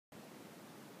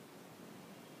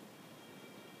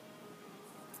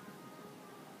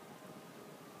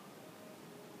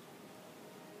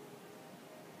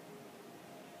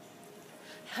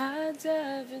I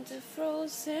dive into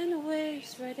frozen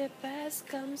waves where the past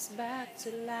comes back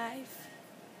to life.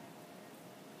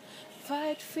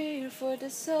 Fight fear for the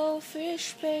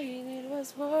selfish pain, it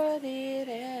was worth it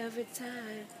every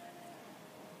time.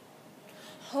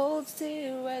 Hold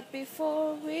still right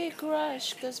before we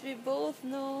crash, 'cause we both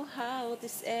know how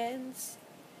this ends.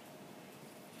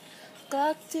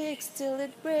 Clock ticks till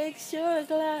it breaks your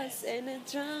glass and I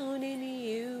drown in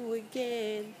you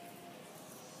again.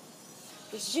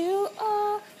 'Cause you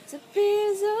are the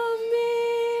piece of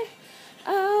me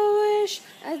I wish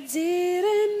I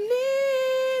didn't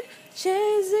need.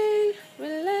 Chasing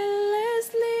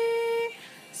relentlessly,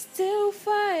 still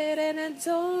fight and I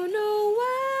don't know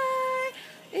why.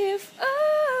 If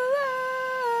our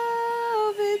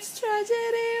love it's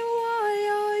tragedy, why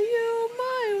are you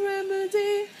my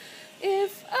remedy?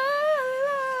 If our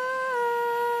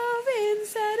love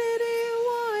insanity,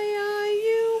 why are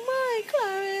you my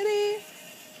clarity?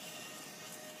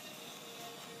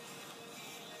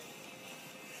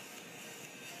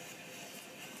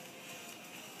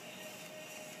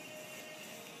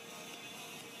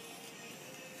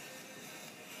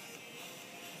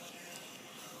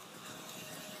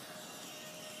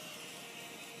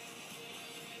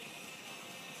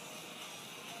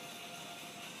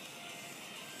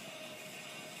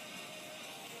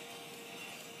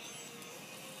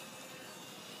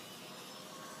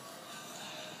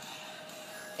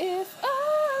 If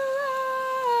our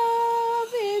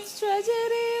love is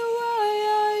tragedy, why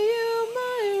are you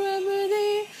my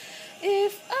remedy?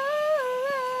 If our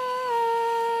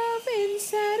love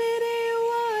insanity,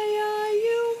 why are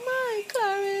you my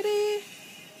clarity?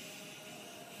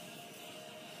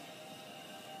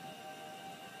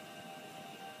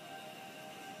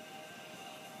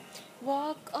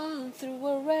 Walk on through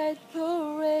a red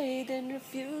parade and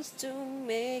refuse to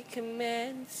make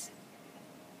amends.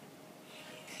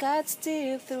 Cut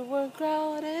still through a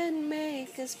crowd and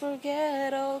make us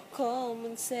forget all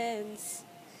common sense.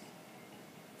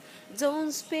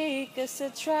 Don't speak as I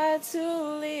try to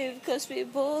live, 'cause we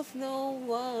both know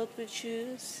what we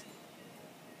choose.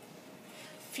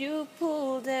 If you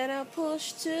pull, then I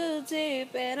push too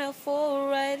deep and I fall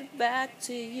right back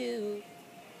to you.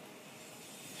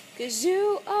 'Cause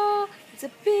you are the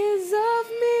piece of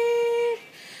me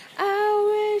I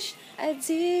wish I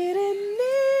didn't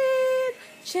need.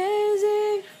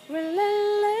 Chasing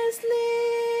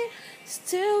relentlessly,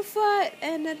 still fight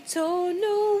and I don't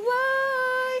know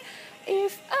why.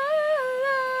 If our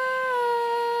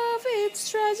love it's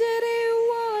tragedy,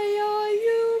 why are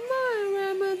you my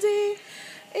remedy?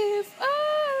 If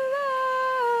our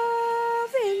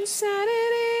love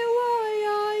insanity, why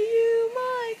are you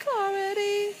my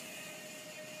clarity?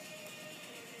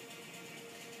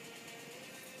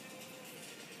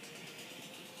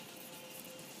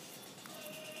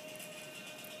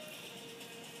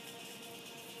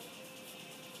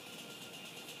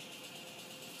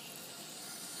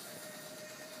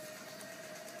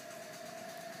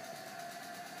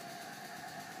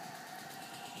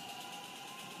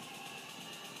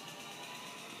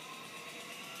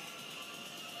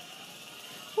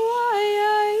 Why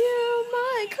are you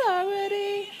my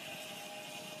clarity?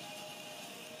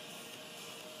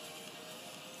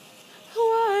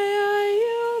 Why are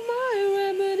you my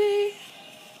remedy?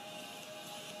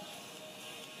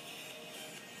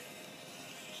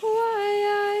 Why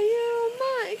are you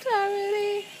my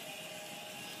clarity?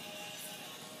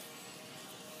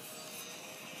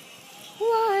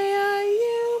 Why are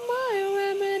you my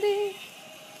remedy?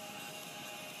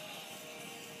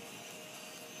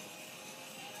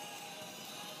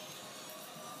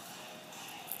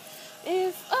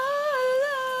 If our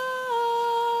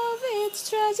love it's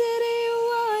tragedy,